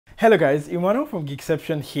Hello guys, Emmanuel from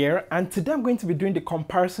Geekception here, and today I'm going to be doing the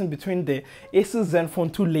comparison between the ASUS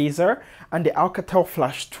Zenfone 2 Laser and the Alcatel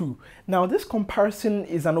Flash 2. Now this comparison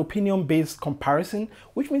is an opinion-based comparison,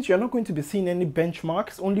 which means you're not going to be seeing any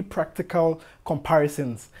benchmarks, only practical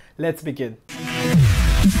comparisons. Let's begin.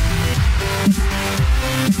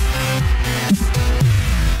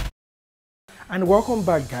 And welcome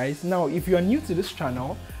back guys. Now if you are new to this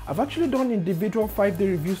channel, I've actually done individual 5-day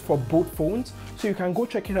reviews for both phones, so you can go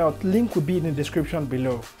check it out. Link will be in the description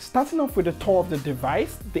below. Starting off with the tour of the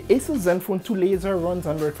device, the ASUS Zenfone 2 Laser runs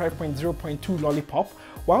Android 5.0.2 Lollipop,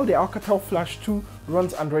 while the Alcatel Flash 2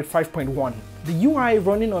 runs Android 5.1. The UI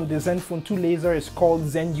running on the Zenfone 2 Laser is called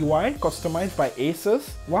Zen UI, customized by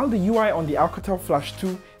ASUS, while the UI on the Alcatel Flash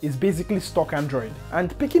 2 is basically stock Android.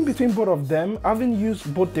 And picking between both of them, having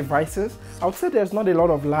used both devices, I would say there's not a lot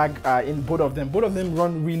of lag in both of them. Both of them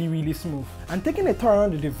run really smooth. And taking a tour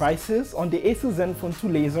around the devices, on the ASUS Zenfone 2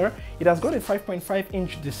 Laser, it has got a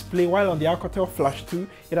 5.5-inch display, while on the Alcatel Flash 2,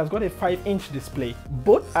 it has got a 5-inch display,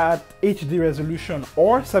 both at HD resolution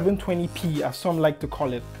or 720p as some like to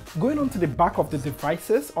call it. Going on to the back of the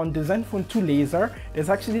devices, on the Zenfone 2 Laser, there's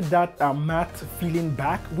actually that matte feeling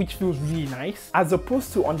back, which feels really nice, as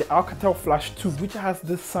opposed to on the Alcatel Flash 2, which has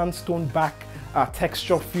this sandstone back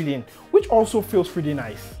texture feeling, which also feels pretty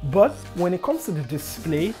nice. But when it comes to the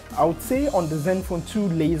display, I would say on the Zenfone 2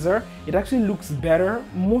 Laser, it actually looks better,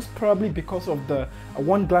 most probably because of the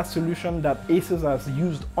one glass solution that ASUS has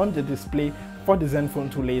used on the display for the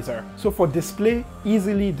Zenfone 2 Laser. So for display,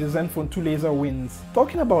 easily the Zenfone 2 Laser wins.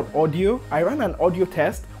 Talking about audio, I ran an audio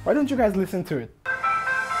test. Why don't you guys listen to it?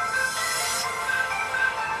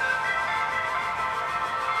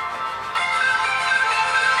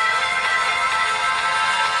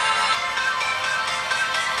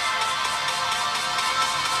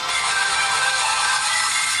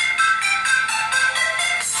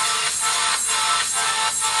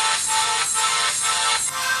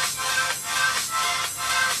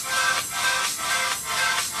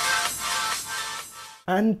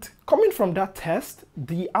 And coming from that test,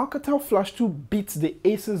 the Alcatel Flash 2 beats the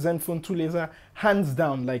ASUS Zenfone 2 Laser hands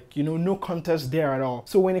down, like, you know, no contest there at all.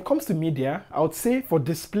 So when it comes to media, I would say for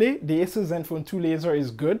display, the ASUS Zenfone 2 Laser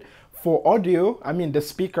is good. For audio, I mean the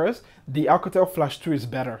speakers, the Alcatel Flash 2 is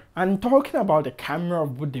better. And talking about the camera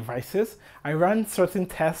of both devices, I ran certain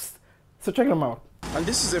tests, so check them out. And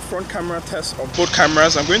this is a front camera test of both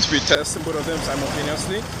cameras. I'm going to be testing both of them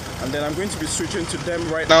simultaneously, and then I'm going to be switching to them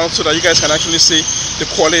right now so that you guys can actually see the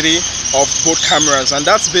quality of both cameras. And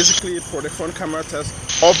that's basically it for the front camera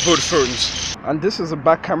test of both phones. And this is a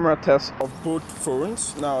back camera test of both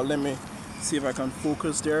phones. Now let me see if I can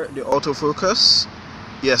focus there, the autofocus.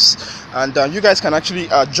 Yes, and you guys can actually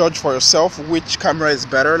judge for yourself which camera is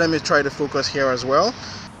better. Let me try to focus here as well.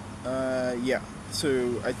 Yeah.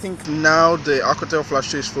 So I think now the Alcatel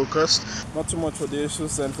Flash 2 is focused. Not too much for the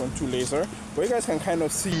ASUS Zenfone 2 Laser, but you guys can kind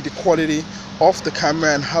of see the quality of the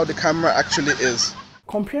camera and how the camera actually is.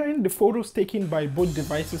 Comparing the photos taken by both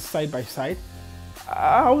devices side by side,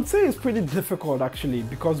 I would say it's pretty difficult actually,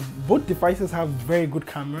 because both devices have very good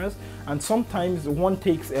cameras, and sometimes one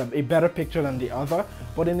takes a better picture than the other.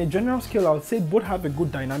 But in a general scale, I would say both have a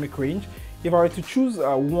good dynamic range. If I were to choose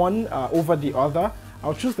one over the other,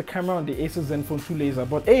 I'll choose the camera on the ASUS Zenfone 2 Laser.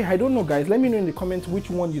 But hey, I don't know guys, let me know in the comments which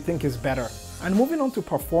one you think is better. And moving on to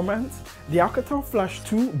performance, the Alcatel Flash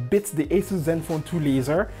 2 beats the ASUS Zenfone 2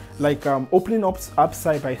 Laser. Like opening up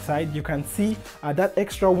side by side, you can see that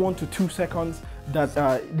extra 1 to 2 seconds that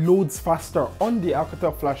loads faster on the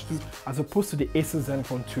Alcatel Flash 2 as opposed to the ASUS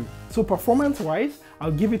Zenfone 2. So performance wise,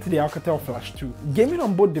 I'll give it to the Alcatel Flash 2. Gaming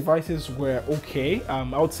on both devices were okay.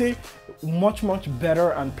 I would say much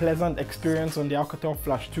better and pleasant experience on the Alcatel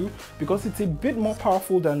Flash 2 because it's a bit more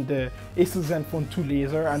powerful than the ASUS Zenfone 2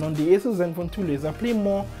 Laser, and on the ASUS Zenfone 2 Laser, play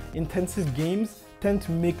more intensive games tend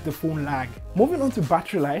to make the phone lag. Moving on to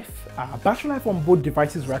battery life. Battery life on both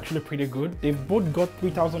devices were actually pretty good. They've both got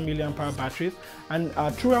 3000 mAh batteries, and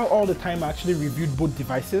throughout all the time I actually reviewed both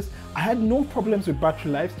devices, I had no problems with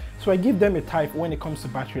battery life, so I give them a type when it comes to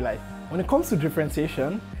battery life. When it comes to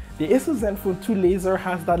differentiation, the ASUS Zenfone 2 Laser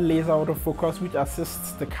has that laser autofocus which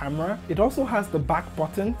assists the camera. It also has the back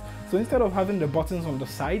button, so instead of having the buttons on the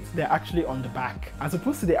sides, they're actually on the back. As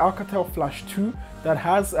opposed to the Alcatel Flash 2 that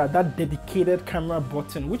has that dedicated camera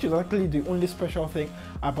button, which is actually the only special thing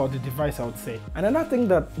about the device, I would say. Another thing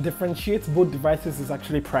that differentiates both devices is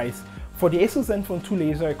actually price. For the ASUS Zenfone 2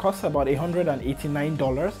 Laser, it costs about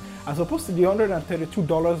 $189 as opposed to the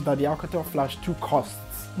 $132 that the Alcatel Flash 2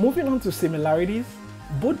 costs. Moving on to similarities,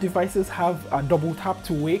 both devices have a double tap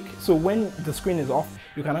to wake, so when the screen is off,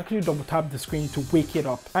 you can actually double tap the screen to wake it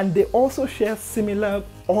up. And they also share similar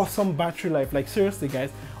awesome battery life. Like seriously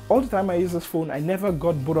guys, all the time I use this phone, I never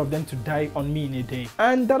got both of them to die on me in a day.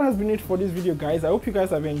 And that has been it for this video guys. I hope you guys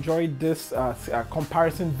have enjoyed this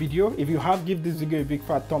comparison video. If you have, give this video a big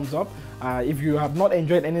fat thumbs up. If you have not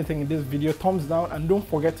enjoyed anything in this video, thumbs down, and don't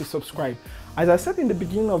forget to subscribe. As I said in the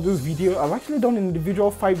beginning of this video, I've actually done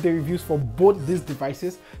individual 5-day reviews for both these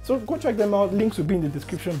devices, so go check them out. Links will be in the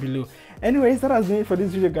description below. Anyways, that has been it for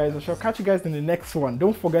this video guys. I shall catch you guys in the next one.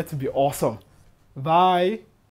 Don't forget to be awesome. Bye.